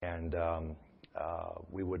and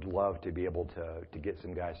we would love to be able to get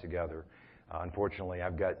some guys together. Unfortunately,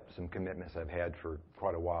 I've got some commitments I've had for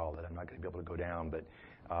quite a while that I'm not going to be able to go down. But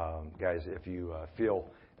guys, if you feel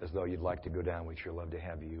as though you'd like to go down, we'd sure love to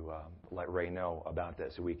have you let Ray know about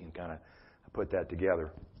that so we can kind of put that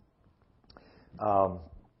together.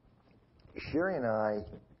 Sherry and I,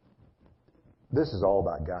 this is all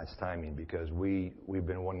about God's timing because we've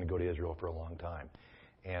been wanting to go to Israel for a long time.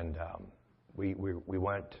 And we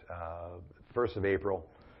went 1st of April,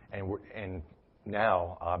 and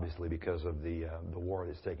now, obviously, because of the war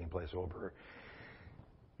that's taking place over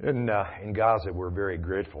in Gaza, we're very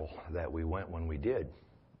grateful that we went when we did.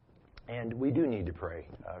 And we do need to pray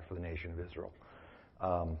for the nation of Israel.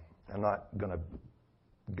 I'm not going to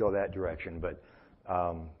go that direction, but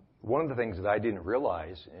one of the things that I didn't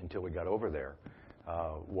realize until we got over there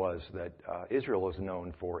was that Israel is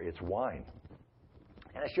known for its wine.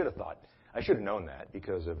 And I should have known that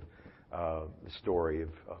because of the story of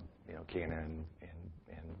Canaan and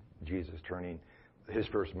Jesus turning his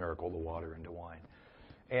first miracle, the water, into wine.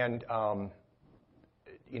 And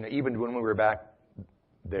even when we were back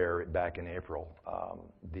in April,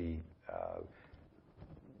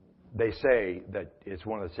 they say that it's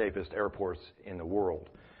one of the safest airports in the world,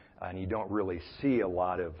 and you don't really see a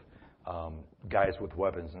lot of guys with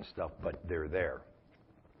weapons and stuff, but they're there.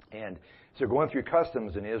 And so going through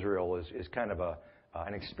customs in Israel is kind of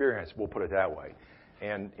an experience, we'll put it that way.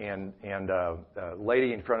 And a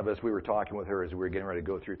lady in front of us, we were talking with her as we were getting ready to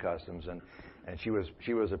go through customs, and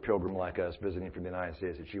she was a pilgrim like us, visiting from the United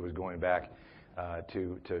States, and she was going back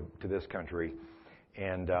to this country,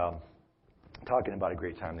 and talking about a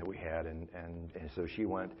great time that we had, and so she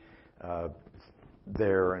went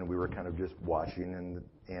there, and we were kind of just watching,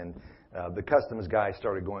 and the customs guy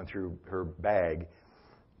started going through her bag,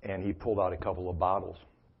 and he pulled out a couple of bottles,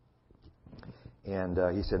 and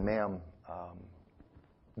he said, "Ma'am,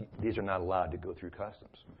 these are not allowed to go through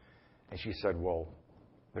customs." And she said, "Well,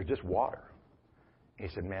 they're just water." And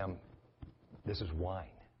he said, "Ma'am, this is wine."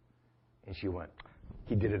 And she went,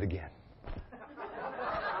 "He did it again."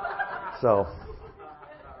 So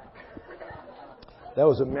that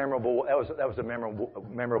was a memorable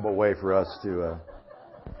way for us to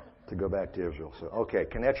go back to Israel. So okay,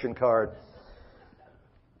 connection card,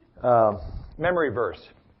 memory verse.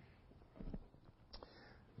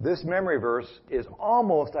 This memory verse is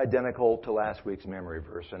almost identical to last week's memory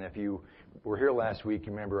verse. And if you were here last week,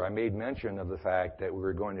 you remember I made mention of the fact that we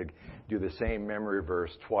were going to do the same memory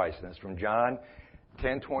verse twice. And it's from John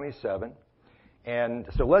 10:27. And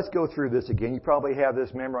so let's go through this again. You probably have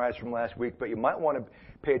this memorized from last week, but you might want to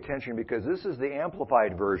pay attention because this is the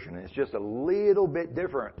amplified version. It's just a little bit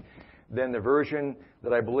different than the version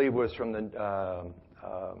that I believe was from the,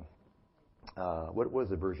 what was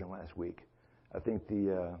the version last week? I think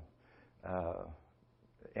the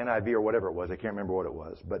NIV or whatever it was. I can't remember what it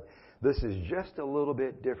was. But this is just a little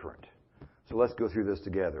bit different. So let's go through this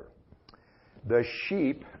together. The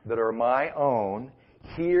sheep that are my own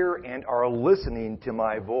hear and are listening to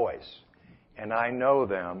my voice, and I know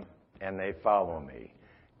them, and they follow me.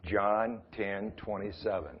 John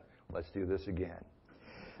 10:27. Let's do this again.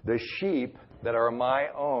 The sheep that are my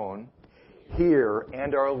own hear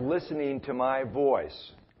and are listening to my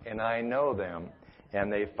voice, and I know them,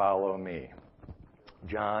 and they follow me.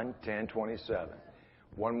 John 10:27.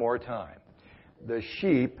 One more time. The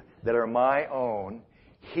sheep that are my own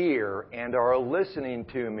hear and are listening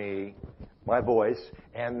to me, my voice,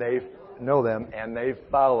 and they know them, and they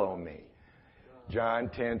follow me. John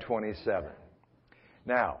 10:27.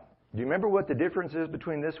 Now, do you remember what the difference is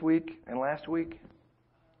between this week and last week?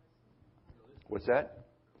 What's that?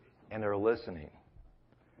 And they're listening.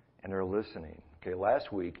 And they're listening. Okay,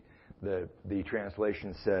 last week, the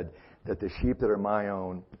translation said that the sheep that are my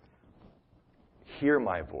own hear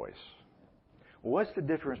my voice. What's the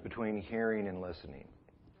difference between hearing and listening?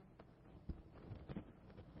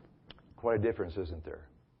 Quite a difference, isn't there?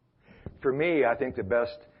 For me, I think the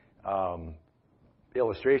best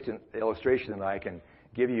illustration that I can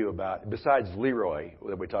give you about, besides Leroy,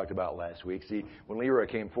 that we talked about last week. See, when Leroy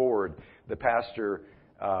came forward, the pastor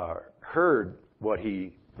heard what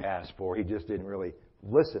he asked for. He just didn't really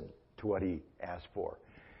listen to what he asked for.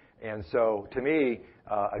 And so, to me,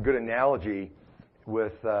 a good analogy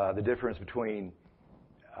with the difference between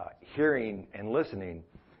hearing and listening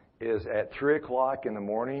is at 3 o'clock in the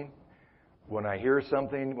morning, when I hear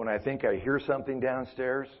something, when I think I hear something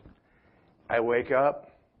downstairs, I wake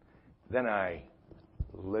up, then I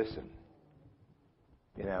listen.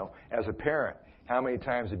 You know, as a parent, how many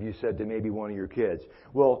times have you said to maybe one of your kids,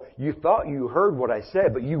 well, you thought you heard what I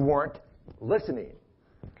said, but you weren't listening.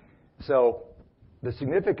 So The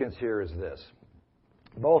significance here is this.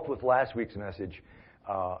 Both with last week's message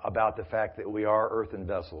about the fact that we are earthen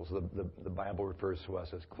vessels. The Bible refers to us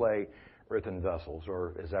as clay earthen vessels,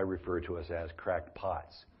 or as I refer to us as cracked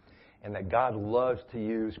pots. And that God loves to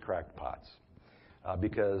use cracked pots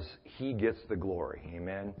because He gets the glory.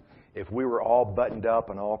 Amen? If we were all buttoned up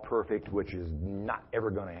and all perfect, which is not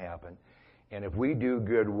ever going to happen, and if we do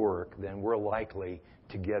good work, then we're likely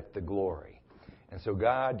to get the glory. And so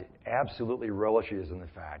God absolutely relishes in the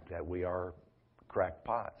fact that we are cracked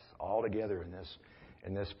pots all together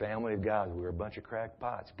in this family of God. We're a bunch of cracked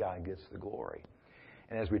pots. God gets the glory.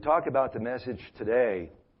 And as we talk about the message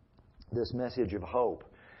today, this message of hope,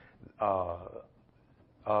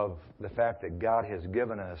 of the fact that God has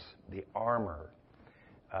given us the armor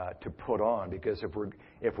to put on, because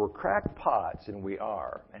if we're cracked pots, and we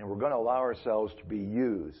are, and we're going to allow ourselves to be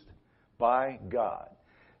used by God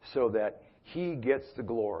so that He gets the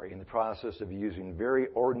glory in the process of using very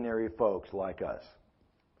ordinary folks like us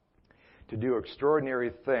to do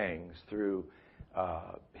extraordinary things through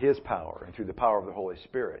His power and through the power of the Holy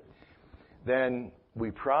Spirit, then we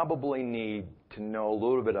probably need to know a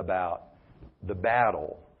little bit about the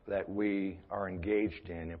battle that we are engaged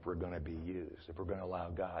in if we're going to be used, if we're going to allow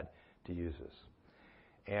God to use us.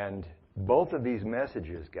 And both of these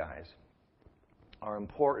messages, guys, are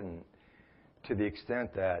important to the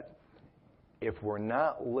extent that if we're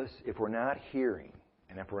not hearing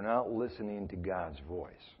and if we're not listening to God's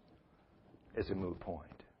voice, it's a moot point.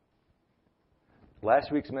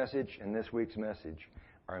 Last week's message and this week's message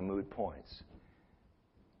are moot points.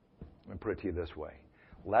 I'm going to put it to you this way.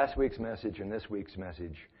 Last week's message and this week's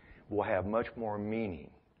message will have much more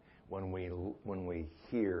meaning when we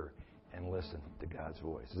hear and listen to God's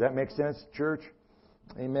voice. Does that make sense, church?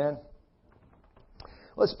 Amen?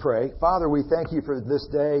 Let's pray. Father, we thank You for this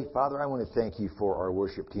day. Father, I want to thank You for our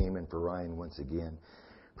worship team and for Ryan once again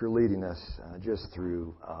for leading us just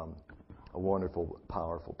through a wonderful,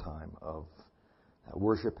 powerful time of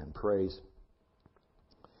worship and praise.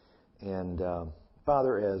 And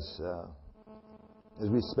Father, as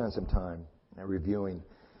we spend some time reviewing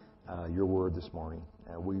Your Word this morning,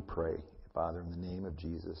 we pray, Father, in the name of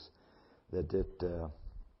Jesus, that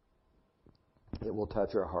it will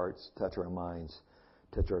touch our hearts, touch our minds,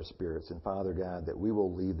 touch our spirits. And Father God, that we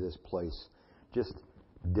will leave this place just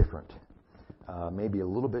different, maybe a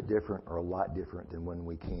little bit different or a lot different than when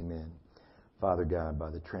we came in. Father God,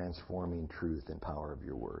 by the transforming truth and power of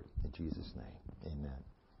Your Word. In Jesus' name, amen.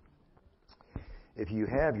 If you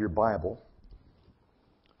have your Bible,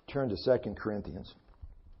 turn to 2 Corinthians.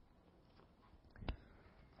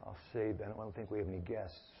 I'll save, I don't think we have any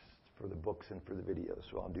guests for the books and for the videos,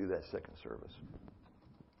 so I'll do that second service.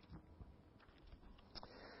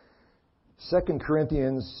 2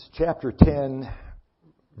 Corinthians chapter 10,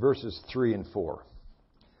 verses 3 and 4.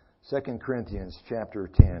 2 Corinthians chapter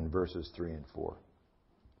 10, verses 3 and 4.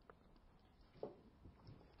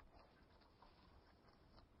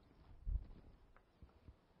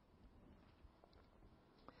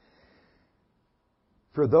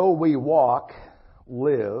 For though we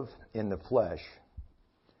live in the flesh,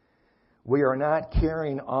 we are not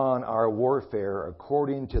carrying on our warfare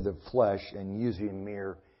according to the flesh and using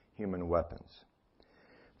mere human weapons.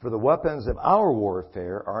 For the weapons of our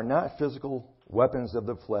warfare are not physical weapons of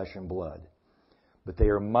the flesh and blood, but they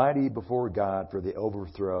are mighty before God for the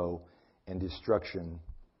overthrow and destruction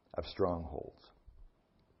of strongholds.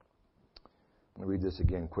 Let me read this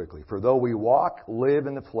again quickly. For though we live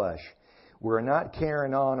in the flesh, we are not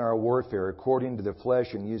carrying on our warfare according to the flesh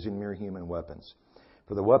and using mere human weapons.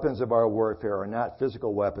 For the weapons of our warfare are not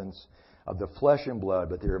physical weapons of the flesh and blood,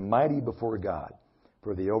 but they are mighty before God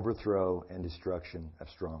for the overthrow and destruction of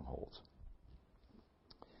strongholds.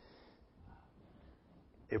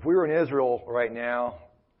 If we were in Israel right now,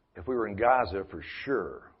 if we were in Gaza for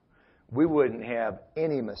sure, we wouldn't have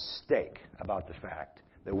any mistake about the fact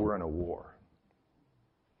that we're in a war.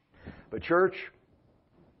 But church,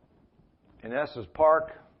 in Estes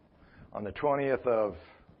Park on the 20th of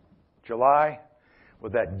July,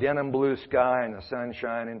 with that denim blue sky and the sun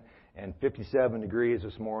shining and 57 degrees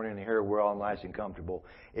this morning, and here we're all nice and comfortable,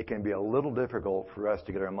 it can be a little difficult for us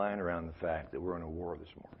to get our mind around the fact that we're in a war this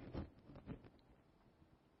morning.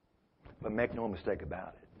 But make no mistake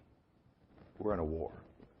about it, we're in a war.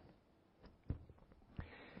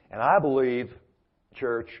 And I believe,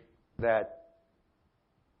 church, that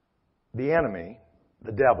the enemy,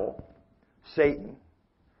 the devil, Satan,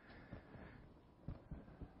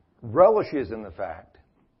 relishes in the fact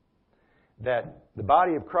that the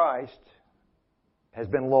body of Christ has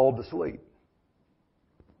been lulled to sleep.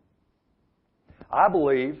 I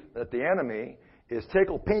believe that the enemy is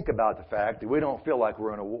tickled pink about the fact that we don't feel like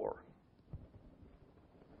we're in a war.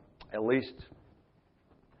 At least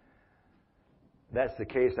that's the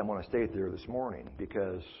case I'm going to state there this morning,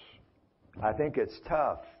 because I think it's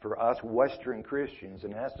tough for us Western Christians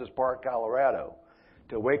in Estes Park, Colorado,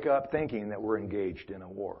 to wake up thinking that we're engaged in a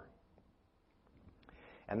war.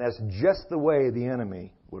 And that's just the way the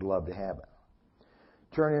enemy would love to have it.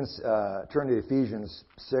 Turn to Ephesians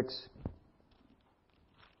 6.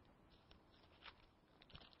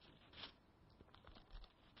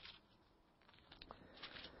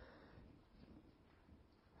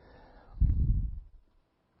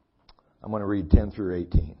 I'm going to read 10 through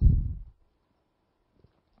 18.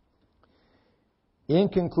 In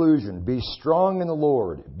conclusion, be strong in the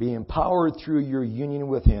Lord. Be empowered through your union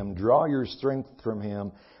with Him. Draw your strength from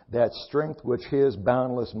Him, that strength which His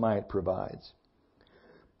boundless might provides.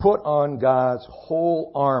 Put on God's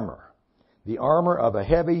whole armor, the armor of a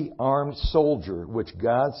heavy armed soldier which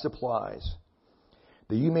God supplies,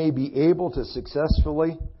 that you may be able to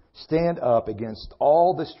successfully stand up against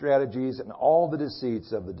all the strategies and all the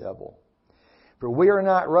deceits of the devil. For we are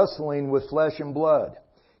not wrestling with flesh and blood,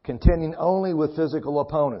 contending only with physical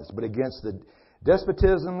opponents, but against the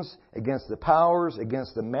despotisms, against the powers,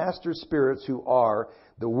 against the master spirits who are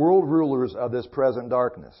the world rulers of this present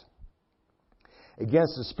darkness,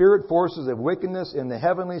 against the spirit forces of wickedness in the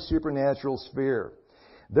heavenly supernatural sphere.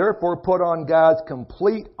 Therefore put on God's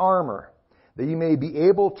complete armor, that you may be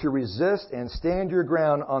able to resist and stand your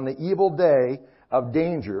ground on the evil day of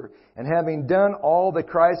danger, and having done all that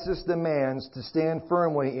crisis demands, to stand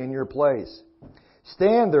firmly in your place.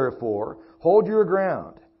 Stand therefore, hold your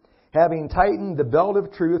ground, having tightened the belt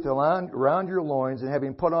of truth around your loins, and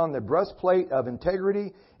having put on the breastplate of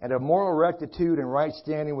integrity and of moral rectitude and right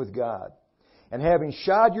standing with God, and having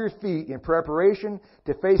shod your feet in preparation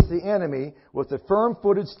to face the enemy with the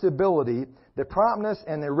firm-footed stability, the promptness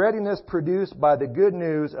and the readiness produced by the good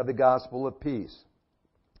news of the gospel of peace.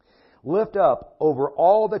 Lift up over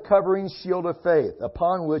all the covering shield of faith,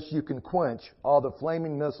 upon which you can quench all the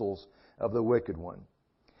flaming missiles of the wicked one.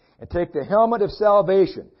 And take the helmet of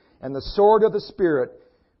salvation and the sword of the Spirit,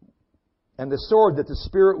 and the sword that the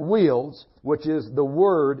Spirit wields, which is the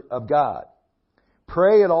Word of God.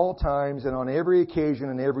 Pray at all times and on every occasion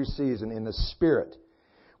and every season in the Spirit,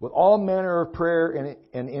 with all manner of prayer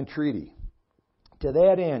and entreaty. To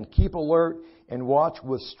that end, keep alert and watch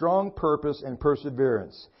with strong purpose and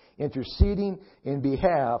perseverance, interceding in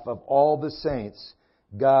behalf of all the saints,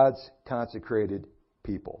 God's consecrated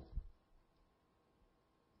people.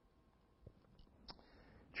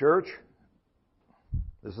 Church,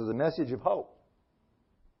 this is a message of hope.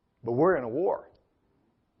 But we're in a war.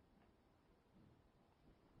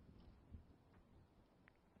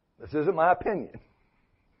 This isn't my opinion.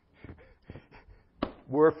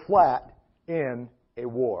 We're flat in a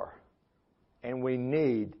war. And we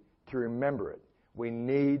need to remember it. We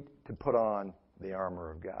need to put on the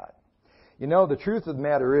armor of God. You know, the truth of the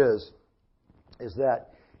matter is that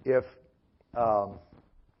if...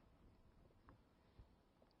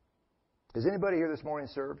 has anybody here this morning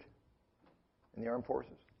served in the armed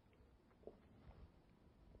forces?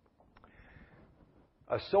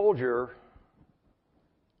 A soldier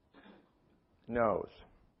knows.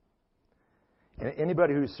 And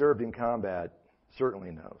anybody who's served in combat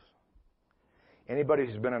certainly knows. Anybody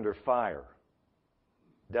who's been under fire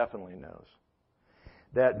definitely knows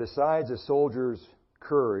that besides a soldier's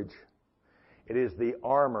courage, it is the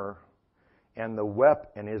armor and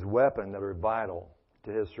his weapon that are vital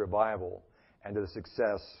to his survival and to the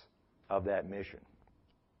success of that mission.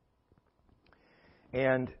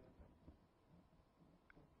 And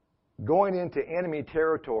going into enemy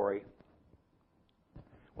territory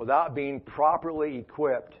without being properly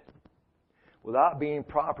equipped, without being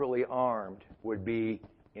properly armed, would be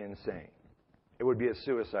insane. It would be a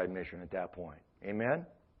suicide mission at that point. Amen?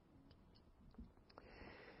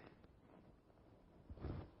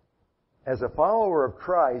 As a follower of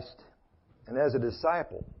Christ and as a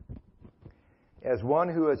disciple, as one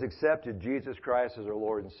who has accepted Jesus Christ as our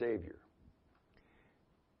Lord and Savior,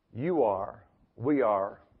 we are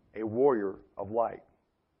a warrior of light.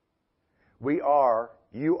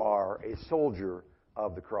 You are a soldier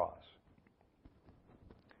of the cross.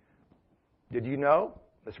 Did you know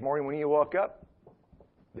this morning when you woke up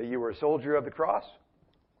that you were a soldier of the cross?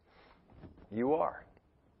 You are.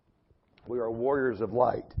 We are warriors of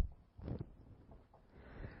light.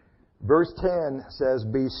 Verse 10 says,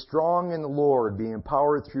 be strong in the Lord, be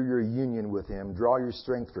empowered through your union with Him, draw your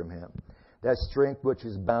strength from Him, that strength which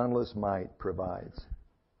His boundless might provides.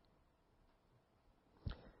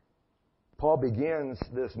 Paul begins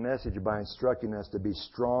this message by instructing us to be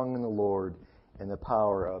strong in the Lord in the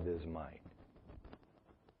power of His might.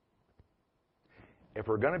 If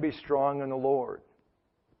we're going to be strong in the Lord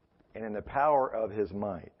and in the power of His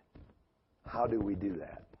might, how do we do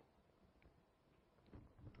that?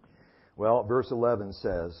 Well, verse 11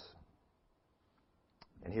 says,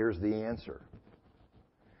 and here's the answer.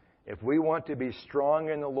 If we want to be strong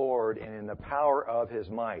in the Lord and in the power of His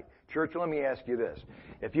might, church, let me ask you this.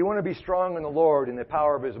 If you want to be strong in the Lord and the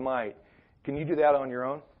power of His might, can you do that on your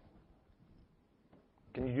own?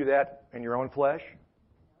 Can you do that in your own flesh?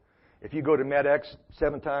 If you go to MedX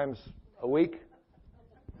 7 times a week,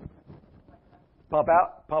 pump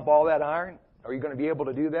all that iron, are you going to be able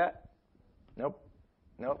to do that? Nope.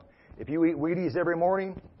 If you eat Wheaties every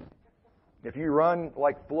morning, if you run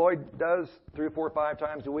like Floyd does 3, 4, 5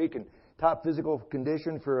 times a week in top physical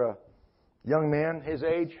condition for a young man his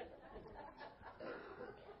age,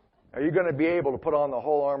 are you going to be able to put on the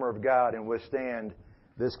whole armor of God and withstand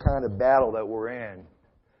this kind of battle that we're in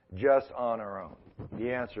just on our own?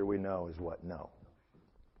 The answer we know is what? No.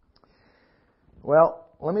 Well,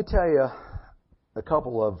 let me tell you a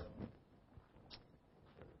couple of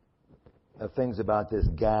things about this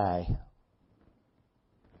guy,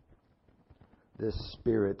 this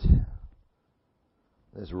spirit,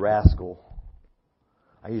 this rascal.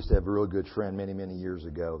 I used to have a real good friend many, many years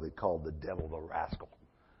ago that called the devil the rascal.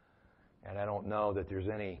 And I don't know that there's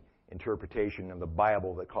any interpretation of the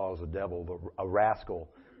Bible that calls the devil a rascal,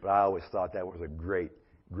 but I always thought that was a great,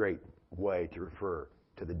 great way to refer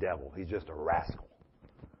to the devil. He's just a rascal.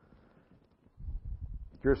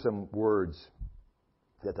 Here's some words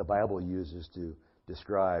that the Bible uses to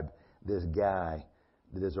describe this guy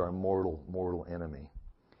that is our mortal enemy.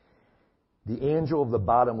 The angel of the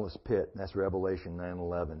bottomless pit, that's Revelation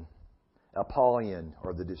 9:11. Apollyon,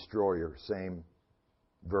 or the destroyer, same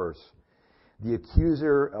verse. The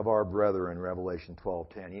accuser of our brethren, Revelation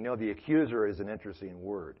 12:10. You know, the accuser is an interesting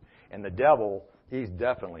word. And the devil, he's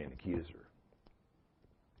definitely an accuser.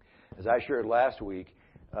 As I shared last week,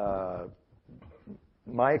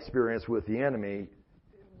 my experience with the enemy,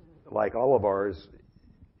 like all of ours,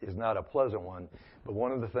 is not a pleasant one. But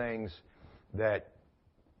one of the things that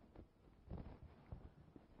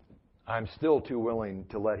I'm still too willing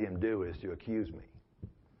to let him do is to accuse me.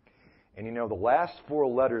 And you know, the last 4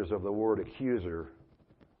 letters of the word accuser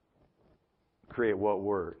create what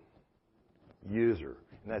word? User.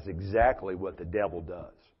 And that's exactly what the devil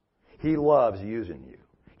does. He loves using you.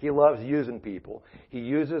 He loves using people. He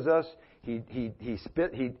uses us. He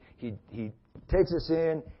takes us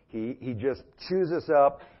in. He just chews us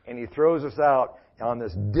up, and he throws us out on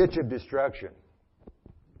this ditch of destruction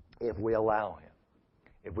if we allow him.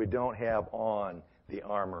 If we don't have on the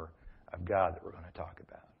armor of God that we're going to talk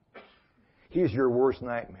about. He's your worst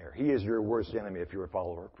nightmare. He is your worst enemy if you're a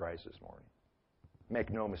follower of Christ this morning.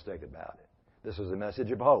 Make no mistake about it. This is a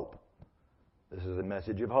message of hope. This is a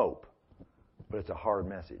message of hope. But it's a hard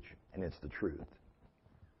message, and it's the truth.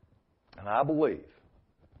 And I believe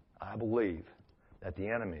that the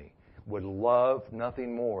enemy would love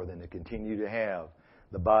nothing more than to continue to have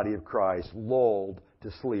the body of Christ lulled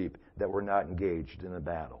to sleep that we're not engaged in a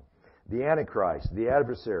battle. The Antichrist, the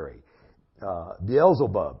adversary,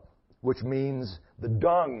 Beelzebub, which means the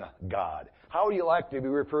dung god. How would you like to be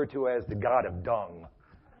referred to as the god of dung?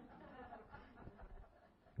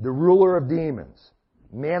 The ruler of demons,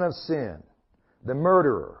 man of sin, the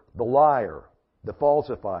murderer, the liar, the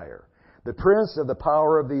falsifier, the prince of the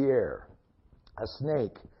power of the air, a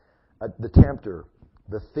snake, the tempter,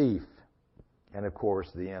 the thief, and of course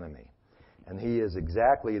the enemy. And he is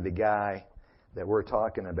exactly the guy that we're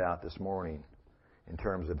talking about this morning in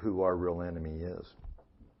terms of who our real enemy is.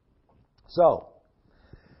 So,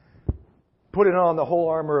 putting on the whole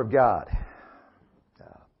armor of God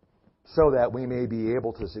so that we may be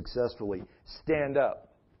able to successfully stand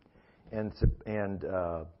up and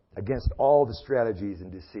against all the strategies and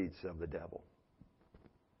deceits of the devil.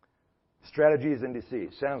 Strategies and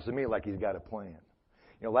deceits. Sounds to me like he's got a plan.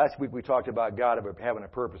 You know, last week we talked about God having a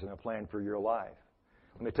purpose and a plan for your life.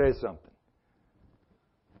 Let me tell you something.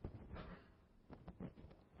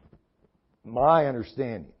 My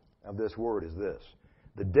understanding of this word is this.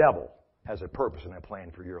 The devil has a purpose and a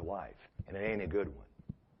plan for your life, and it ain't a good one.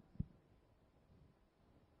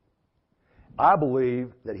 I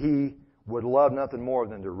believe that he would love nothing more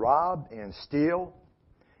than to rob and steal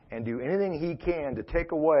and do anything he can to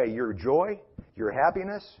take away your joy, your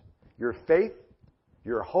happiness, your faith,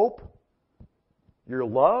 your hope, your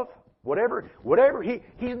love, whatever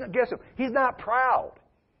he's not proud.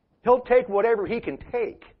 He'll take whatever he can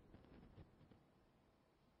take.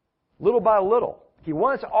 Little by little. He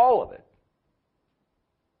wants all of it.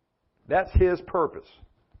 That's his purpose.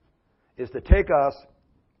 is to take us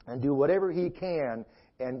and do whatever He can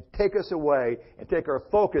and take us away and take our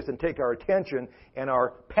focus and take our attention and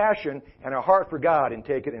our passion and our heart for God and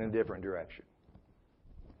take it in a different direction.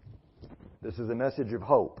 This is a message of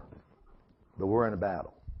hope, but we're in a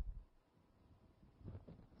battle.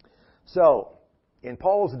 So, in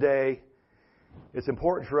Paul's day, it's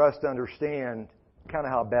important for us to understand kind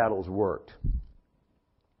of how battles worked.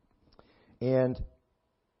 And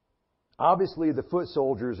obviously the foot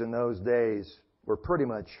soldiers in those days were pretty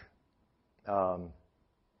much the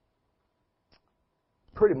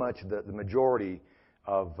majority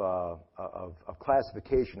of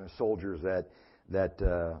classification of soldiers that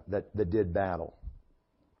did battle.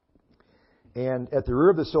 And at the rear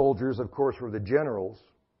of the soldiers, of course, were the generals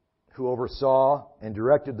who oversaw and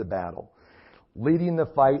directed the battle, leading the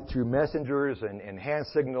fight through messengers and hand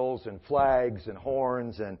signals and flags and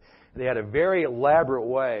horns. And they had a very elaborate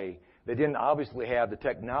way. They didn't obviously have the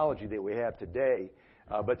technology that we have today,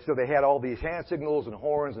 but so they had all these hand signals and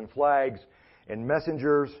horns and flags and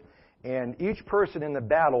messengers. And each person in the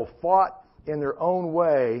battle fought in their own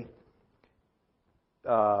way.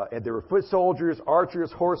 And there were foot soldiers,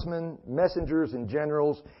 archers, horsemen, messengers, and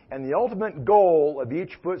generals. And the ultimate goal of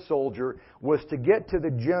each foot soldier was to get to the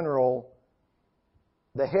general,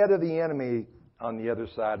 the head of the enemy, on the other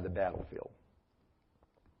side of the battlefield.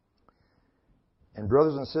 And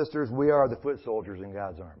brothers and sisters, we are the foot soldiers in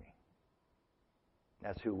God's army.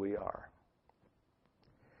 That's who we are.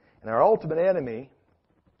 And our ultimate enemy,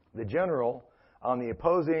 the general on the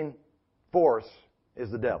opposing force,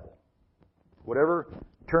 is the devil. Whatever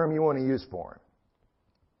term you want to use for him.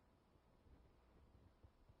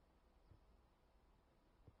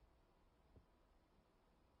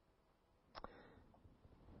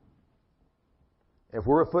 If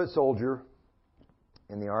we're a foot soldier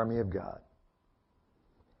in the army of God,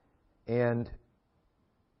 and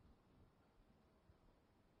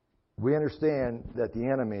we understand that the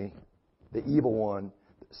enemy, the evil one,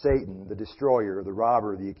 Satan, the destroyer, the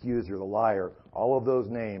robber, the accuser, the liar, all of those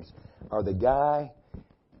names are the guy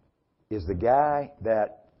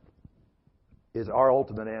that is our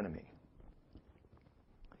ultimate enemy.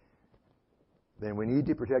 Then we need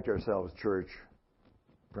to protect ourselves, church,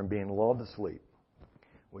 from being lulled to sleep.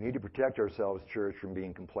 We need to protect ourselves, church, from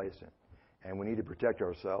being complacent. And we need to protect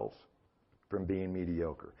ourselves from being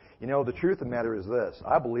mediocre. You know, the truth of the matter is this.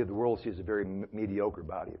 I believe the world sees a very mediocre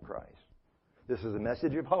body of Christ. This is a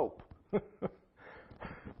message of hope.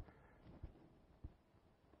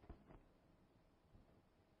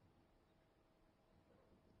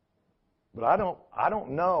 But I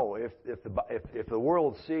don't know if the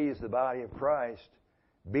world sees the body of Christ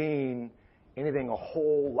being anything a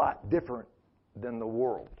whole lot different than the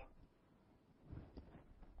world.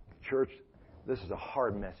 Church, this is a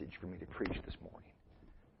hard message for me to preach this morning,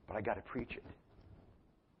 but I got to preach it.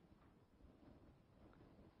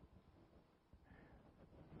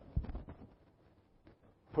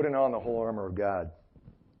 Putting on the whole armor of God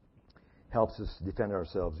helps us defend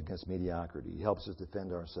ourselves against mediocrity. It helps us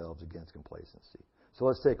defend ourselves against complacency. So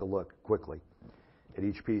let's take a look quickly at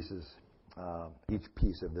each piece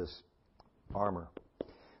of this armor.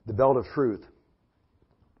 The belt of truth.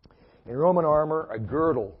 In Roman armor, a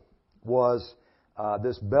girdle was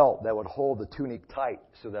this belt that would hold the tunic tight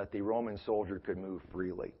so that the Roman soldier could move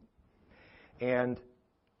freely. And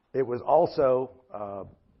it was also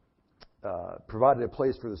provided a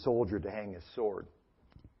place for the soldier to hang his sword.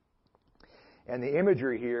 And the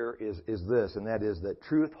imagery here is this, and that is that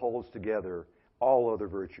truth holds together all other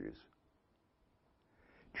virtues.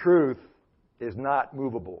 Truth is not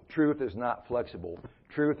movable. Truth is not flexible.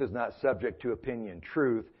 Truth is not subject to opinion.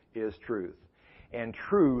 Truth is truth. And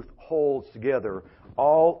truth holds together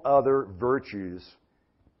all other virtues,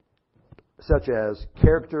 such as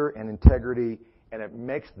character and integrity, and it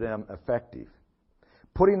makes them effective.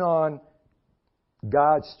 Putting on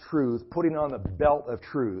God's truth, putting on the belt of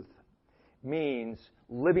truth, means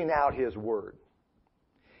living out His Word.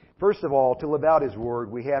 First of all, to live out His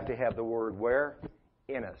Word, we have to have the Word where?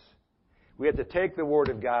 In us. We have to take the Word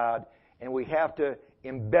of God and we have to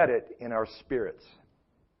embed it in our spirits.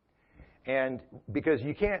 And because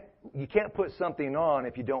you can't put something on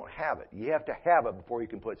if you don't have it. You have to have it before you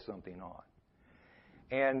can put something on.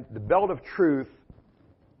 And the belt of truth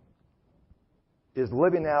is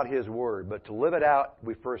living out His Word. But to live it out,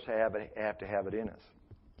 we first have to have it in us.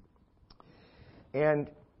 And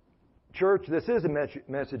church, this is a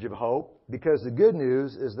message of hope, because the good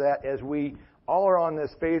news is that as we all are on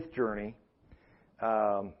this faith journey,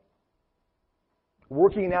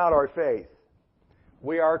 working out our faith,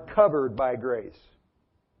 we are covered by grace.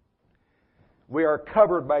 We are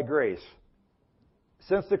covered by grace.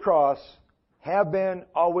 since the cross, have been,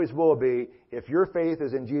 always will be. If your faith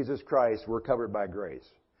is in Jesus Christ, we're covered by grace.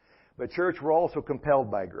 But church, we're also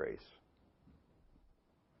compelled by grace.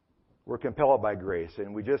 We're compelled by grace.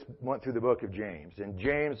 And we just went through the book of James. And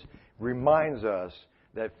James reminds us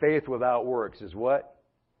that faith without works is what?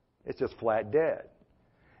 It's just flat dead.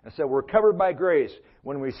 And so we're covered by grace.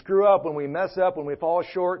 When we screw up, when we mess up, when we fall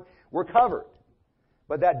short, we're covered.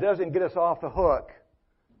 But that doesn't get us off the hook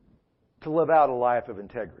to live out a life of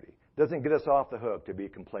integrity. Doesn't get us off the hook to be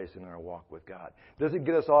complacent in our walk with God. Doesn't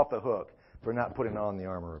get us off the hook for not putting on the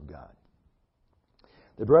armor of God.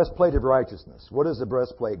 The breastplate of righteousness. What does the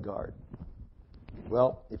breastplate guard?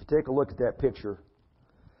 Well, if you take a look at that picture,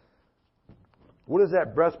 what does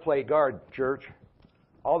that breastplate guard, church?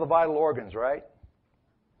 All the vital organs, right?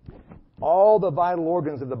 All the vital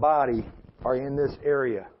organs of the body are in this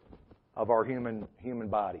area of our human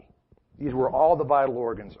body. These are where all the vital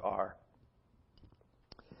organs are.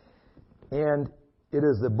 And it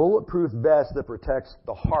is the bulletproof vest that protects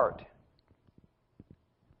the heart.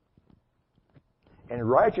 And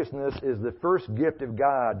righteousness is the first gift of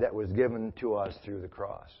God that was given to us through the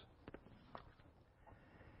cross.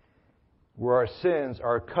 Where our sins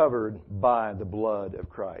are covered by the blood of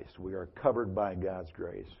Christ. We are covered by God's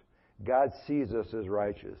grace. God sees us as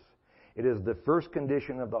righteous. It is the first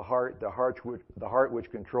condition of the heart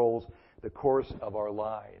which controls the course of our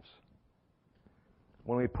lives.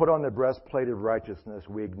 When we put on the breastplate of righteousness,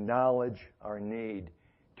 we acknowledge our need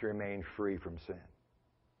to remain free from sin.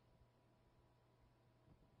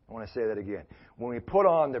 I want to say that again. When we put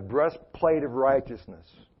on the breastplate of righteousness,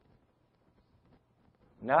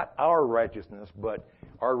 not our righteousness, but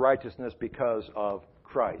our righteousness because of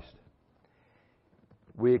Christ,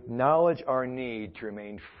 we acknowledge our need to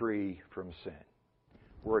remain free from sin.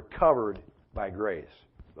 We're covered by grace,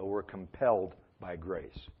 but we're compelled by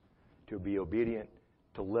grace to be obedient,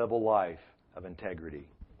 to live a life of integrity,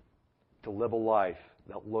 to live a life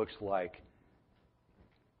that looks like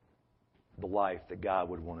the life that God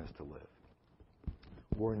would want us to live.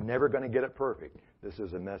 We're never going to get it perfect. This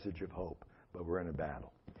is a message of hope, but we're in a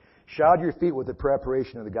battle. Shod your feet with the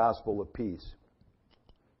preparation of the gospel of peace.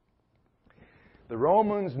 The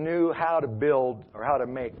Romans knew how to build or how to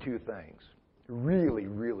make two things really,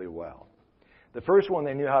 really well. The first one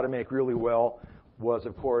they knew how to make really well was,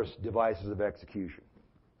 of course, devices of execution.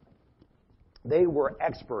 They were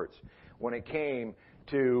experts when it came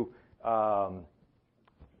to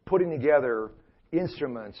putting together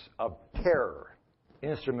instruments of terror,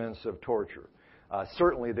 instruments of torture.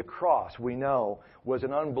 Certainly the cross, we know, was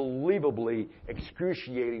an unbelievably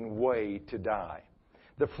excruciating way to die.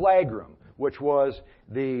 The flagrum, which was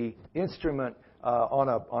the instrument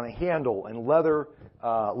on a handle and leather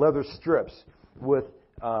strips with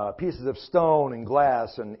pieces of stone and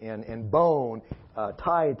glass and bone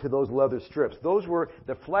tied to those leather strips.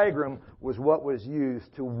 The flagrum was what was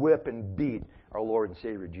used to whip and beat our Lord and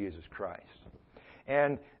Savior Jesus Christ.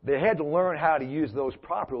 And they had to learn how to use those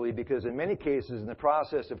properly because in many cases in the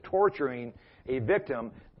process of torturing a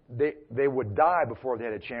victim, they would die before they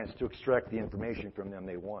had a chance to extract the information from them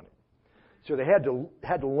they wanted. So they had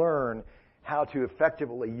to learn how to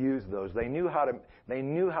effectively use those. They knew how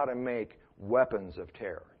to make weapons of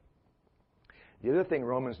terror. The other thing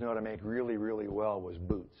Romans knew how to make really, really well was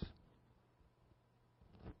boots.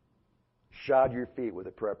 Shod your feet with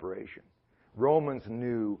a preparation. Romans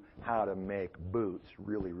knew how to make boots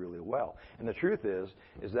really, really well. And the truth is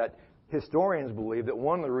that historians believe that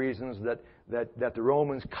one of the reasons that the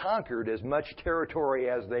Romans conquered as much territory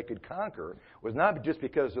as they could conquer was not just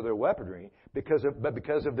because of their weaponry, but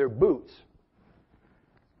because of their boots.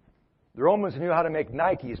 The Romans knew how to make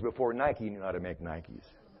Nikes before Nike knew how to make Nikes.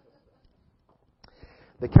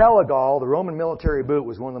 The Caligal, the Roman military boot,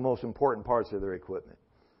 was one of the most important parts of their equipment.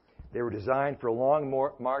 They were designed for long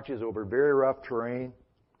marches over very rough terrain.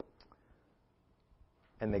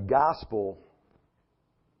 And the gospel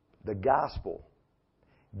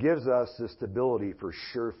gives us the stability for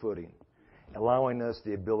sure footing, allowing us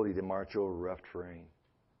the ability to march over rough terrain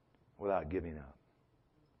without giving up.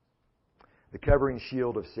 The covering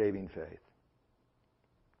shield of saving faith.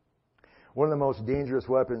 One of the most dangerous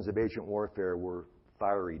weapons of ancient warfare were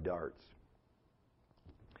fiery darts.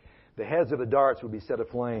 The heads of the darts would be set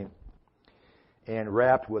aflame and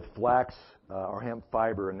wrapped with flax or hemp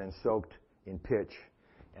fiber and then soaked in pitch.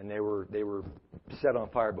 And they were set on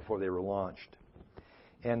fire before they were launched.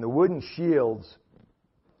 And the wooden shields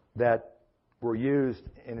that were used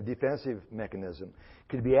in a defensive mechanism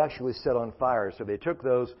could be actually set on fire. So they took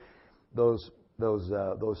those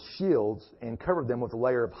shields and covered them with a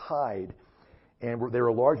layer of hide, and they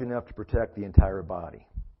were large enough to protect the entire body.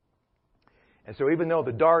 And so even though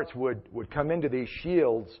the darts would come into these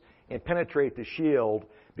shields and penetrate the shield,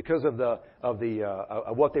 because of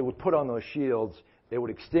what they would put on those shields, they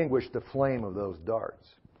would extinguish the flame of those darts.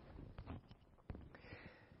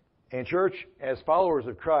 And church, as followers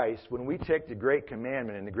of Christ, when we take the Great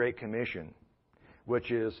Commandment and the Great Commission,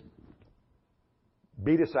 which is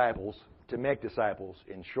be disciples, to make disciples,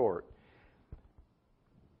 in short,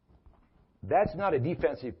 that's not a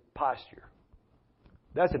defensive posture.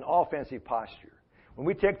 That's an offensive posture. When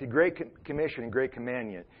we take the Great Commission and Great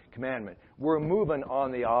Commandment, we're moving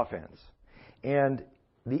on the offense. And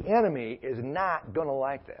the enemy is not going to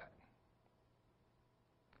like that.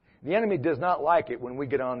 The enemy does not like it when we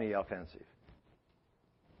get on the offensive.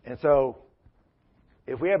 And so,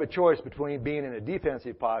 if we have a choice between being in a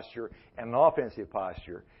defensive posture and an offensive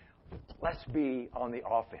posture, let's be on the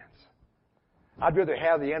offense. I'd rather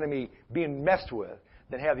have the enemy being messed with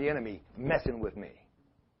than have the enemy messing with me.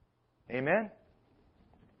 Amen?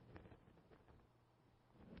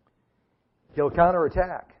 He'll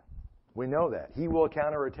counterattack. We know that. He will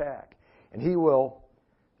counterattack. And he will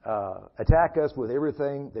attack us with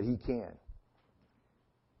everything that he can.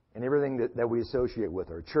 And everything that we associate with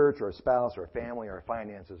our church, our spouse, our family, our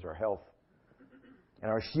finances, our health.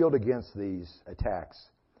 And our shield against these attacks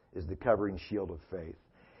is the covering shield of faith.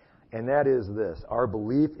 And that is this, our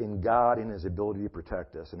belief in God and His ability to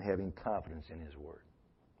protect us and having confidence in His Word.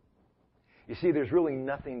 You see, there's really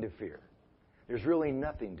nothing to fear. There's really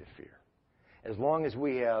nothing to fear. As long as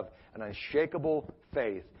we have an unshakable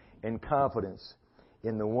faith and confidence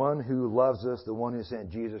in the one who loves us, the one who sent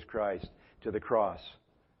Jesus Christ to the cross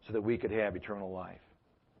so that we could have eternal life.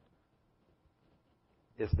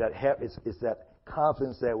 It's that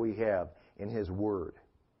confidence that we have in His Word.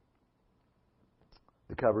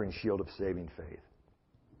 The covering shield of saving faith.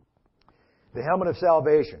 The helmet of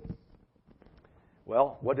salvation.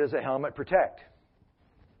 Well, what does a helmet protect?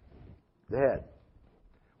 The head.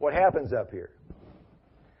 What happens up here?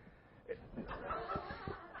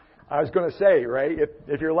 I was going to say, right,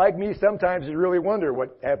 if you're like me, sometimes you really wonder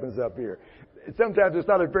what happens up here. Sometimes it's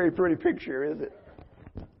not a very pretty picture, is it?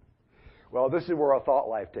 Well, this is where our thought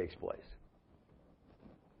life takes place.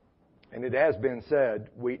 And it has been said,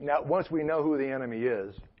 once we know who the enemy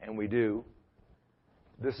is, and we do,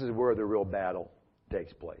 this is where the real battle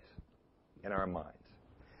takes place, in our minds.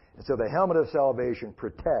 And so the helmet of salvation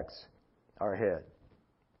protects our head.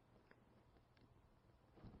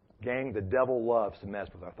 Gang, the devil loves to mess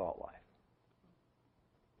with our thought life.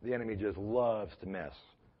 The enemy just loves to mess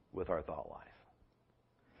with our thought life.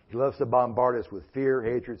 He loves to bombard us with fear,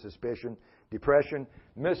 hatred, suspicion, depression,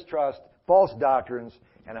 mistrust, false doctrines,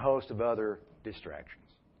 and a host of other distractions.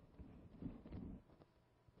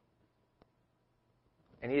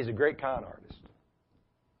 And he's a great con artist.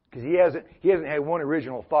 Because he hasn't had one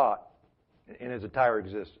original thought in his entire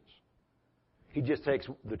existence. He just takes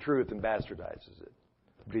the truth and bastardizes it.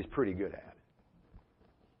 But he's pretty good at it.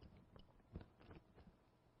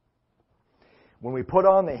 When we put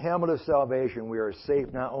on the helmet of salvation, we are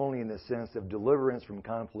safe not only in the sense of deliverance from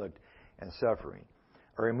conflict and suffering,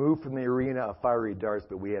 or removed from the arena of fiery darts,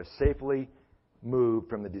 but we have safely moved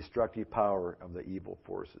from the destructive power of the evil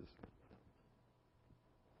forces.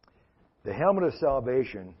 The helmet of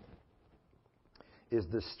salvation is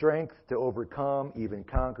the strength to overcome, even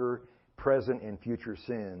conquer, present and future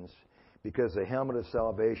sins, because the helmet of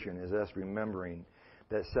salvation is us remembering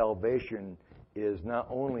that salvation is not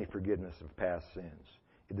only forgiveness of past sins.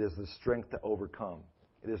 It is the strength to overcome.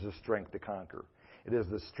 It is the strength to conquer. It is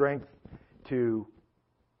the strength to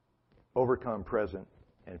overcome present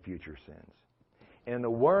and future sins. And in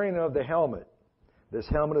the wearing of the helmet, this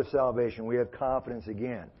helmet of salvation, we have confidence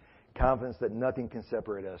again. Confidence that nothing can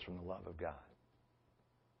separate us from the love of God.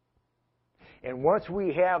 And once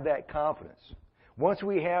we have that confidence, once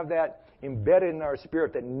we have that embedded in our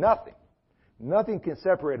spirit that nothing can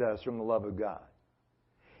separate us from the love of God,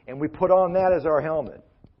 and we put on that as our helmet,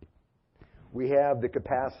 we have the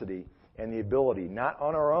capacity and the ability, not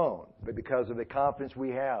on our own, but because of the confidence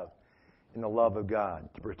we have in the love of God,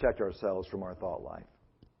 to protect ourselves from our thought life.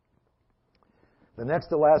 The next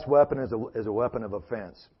to last weapon is a weapon of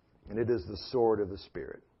offense, and it is the sword of the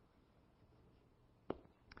Spirit.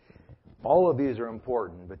 All of these are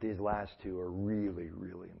important, but these last two are really,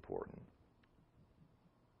 really important.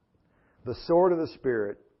 The sword of the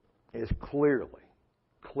Spirit is clearly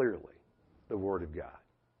the Word of God.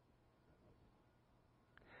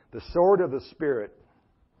 The sword of the Spirit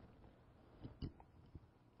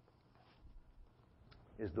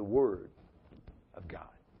is the Word of God.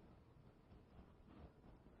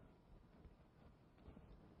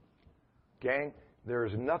 Gang, there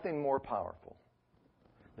is nothing more powerful.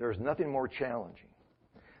 There's nothing more challenging.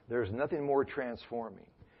 There's nothing more transforming.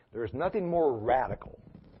 There's nothing more radical.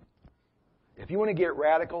 If you want to get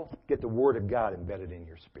radical, get the Word of God embedded in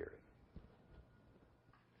your spirit.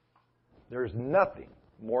 There's nothing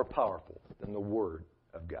more powerful than the Word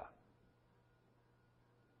of God.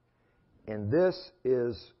 And this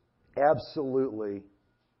is absolutely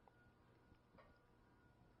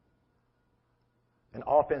an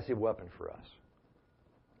offensive weapon for us.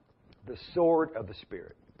 The sword of the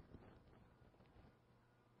Spirit.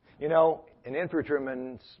 You know, an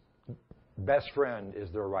infantryman's best friend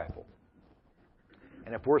is their rifle.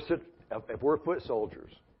 And if we're foot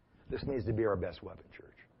soldiers, this needs to be our best weapon, church.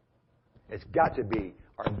 It's got to be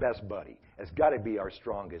our best buddy. It's got to be our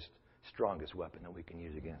strongest weapon that we can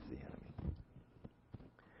use against the enemy.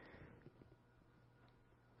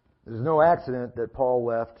 There's no accident that Paul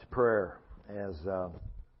left prayer as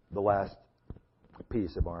the last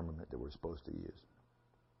piece of armament that we're supposed to use.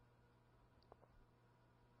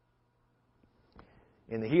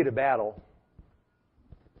 In the heat of battle,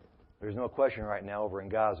 there's no question right now over in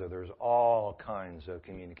Gaza, there's all kinds of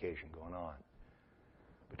communication going on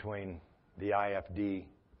between the IFD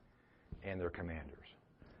and their commanders.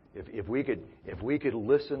 If we could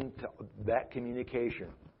listen to that communication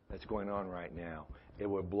that's going on right now, it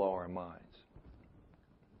would blow our minds.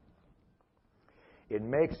 It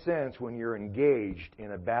makes sense when you're engaged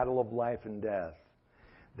in a battle of life and death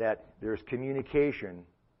that there's communication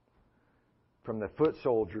from the foot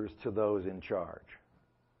soldiers to those in charge.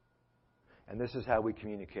 And this is how we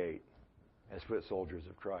communicate as foot soldiers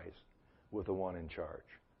of Christ with the one in charge.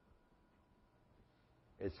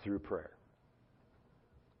 It's through prayer.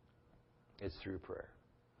 It's through prayer.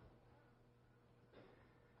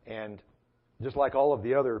 And just like all of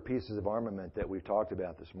the other pieces of armament that we've talked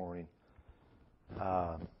about this morning,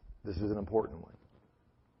 this is an important one.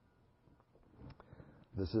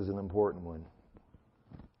 This is an important one.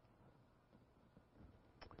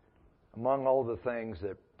 Among all of the things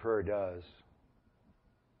that prayer does,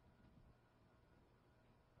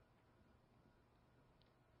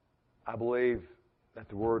 I believe that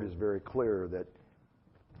the Word is very clear that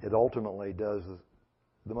it ultimately does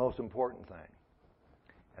the most important thing,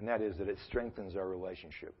 and that is that it strengthens our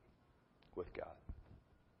relationship with God.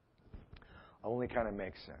 Only kind of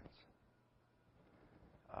makes sense.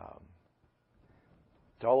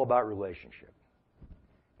 It's all about relationship.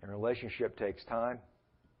 And relationship takes time,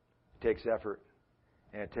 it takes effort,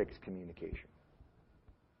 and it takes communication.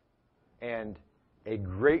 And a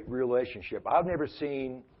great relationship, I've never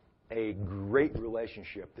seen a great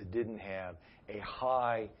relationship that didn't have a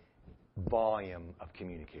high volume of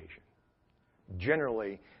communication.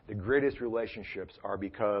 Generally, the greatest relationships are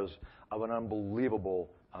because of an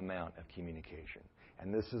unbelievable amount of communication.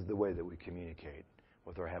 And this is the way that we communicate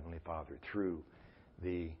with our Heavenly Father, through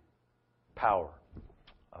the power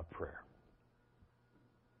of prayer.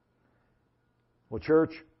 Well,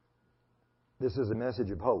 church, this is a message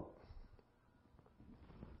of hope.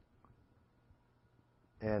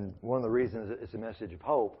 And one of the reasons it's a message of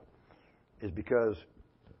hope is because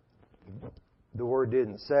the Word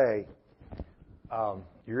didn't say,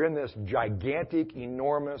 you're in this gigantic,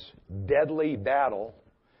 enormous, deadly battle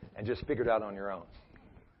and just figure it out on your own.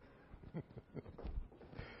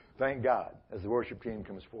 Thank God, as the worship team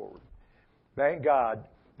comes forward. Thank God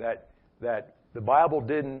that the Bible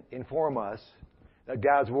didn't inform us, that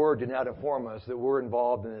God's Word did not inform us that we're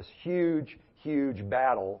involved in this huge, huge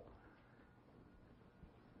battle,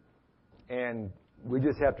 and we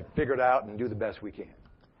just have to figure it out and do the best we can.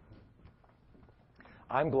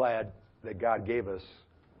 I'm glad that God gave us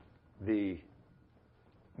the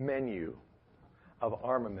menu of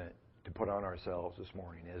armament to put on ourselves this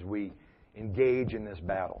morning as we engage in this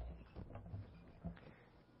battle.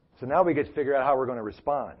 So now we get to figure out how we're going to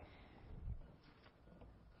respond.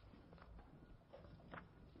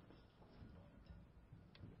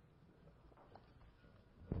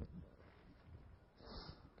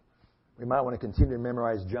 We might want to continue to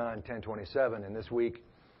memorize John 10:27, and this week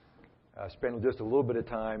spend just a little bit of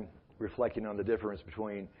time reflecting on the difference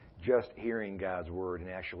between just hearing God's Word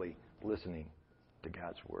and actually listening to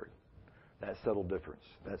God's Word. That subtle difference.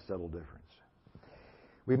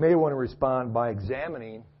 We may want to respond by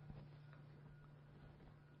examining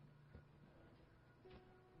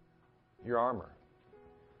your armor,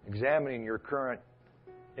 examining your current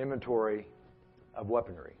inventory of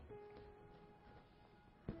weaponry.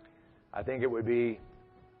 I think it would be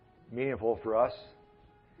meaningful for us,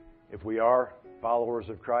 if we are followers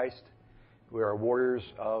of Christ, we are warriors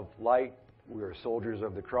of light, we are soldiers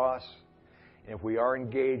of the cross, and if we are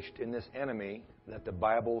engaged in this enemy that the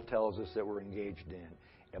Bible tells us that we're engaged in,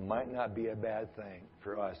 it might not be a bad thing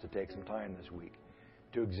for us to take some time this week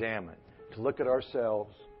to examine, to look at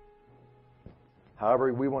ourselves,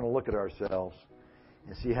 however we want to look at ourselves,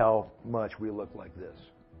 and see how much we look like this.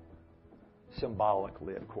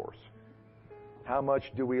 Symbolically, of course. How much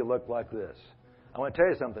do we look like this? I want to tell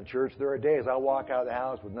you something, church. There are days I walk out of the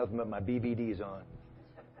house with nothing but my BVDs on.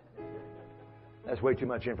 That's way too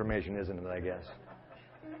much information, isn't it, I guess?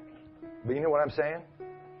 But you know what I'm saying?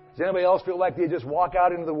 Does anybody else feel like they just walk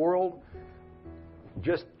out into the world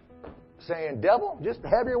just saying, devil, just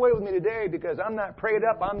have your way with me today because I'm not prayed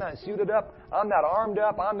up, I'm not suited up, I'm not armed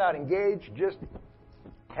up, I'm not engaged. Just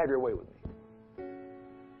have your way with me.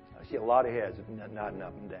 I see a lot of heads nodding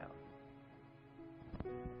up and down.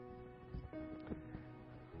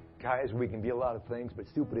 Guys, we can be a lot of things, but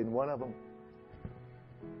stupid isn't one of them.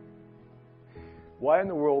 Why in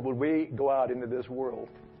the world would we go out into this world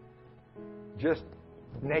just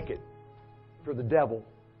naked for the devil,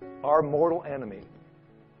 our mortal enemy,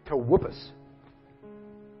 to whoop us?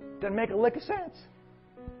 Doesn't make a lick of sense.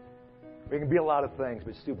 We can be a lot of things,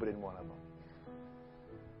 but stupid isn't one of them.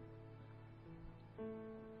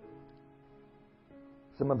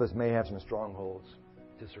 Some of us may have some strongholds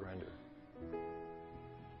to surrender.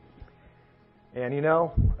 And you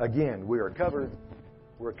know, again, we are covered.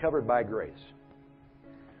 We're covered by grace.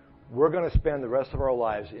 We're going to spend the rest of our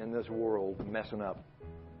lives in this world messing up,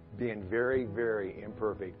 being very, very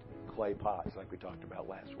imperfect clay pots like we talked about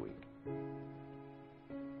last week.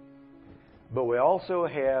 But we also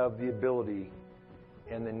have the ability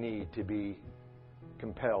and the need to be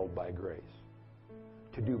compelled by grace,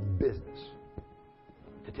 to do business,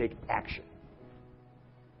 to take action.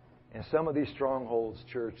 And some of these strongholds,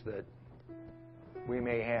 church, that we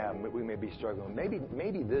may have, we may be struggling.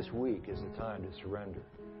 Maybe this week is the time to surrender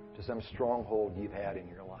to some stronghold you've had in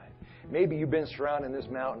your life. Maybe you've been surrounding this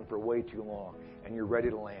mountain for way too long and you're ready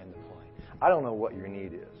to land the plane. I don't know what your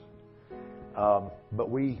need is. But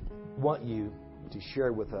we want you to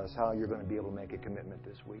share with us how you're going to be able to make a commitment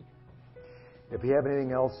this week. If you have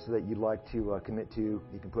anything else that you'd like to commit to,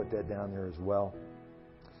 you can put that down there as well.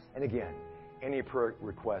 And again, any prayer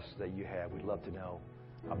requests that you have, we'd love to know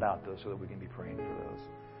about those so that we can be praying for those.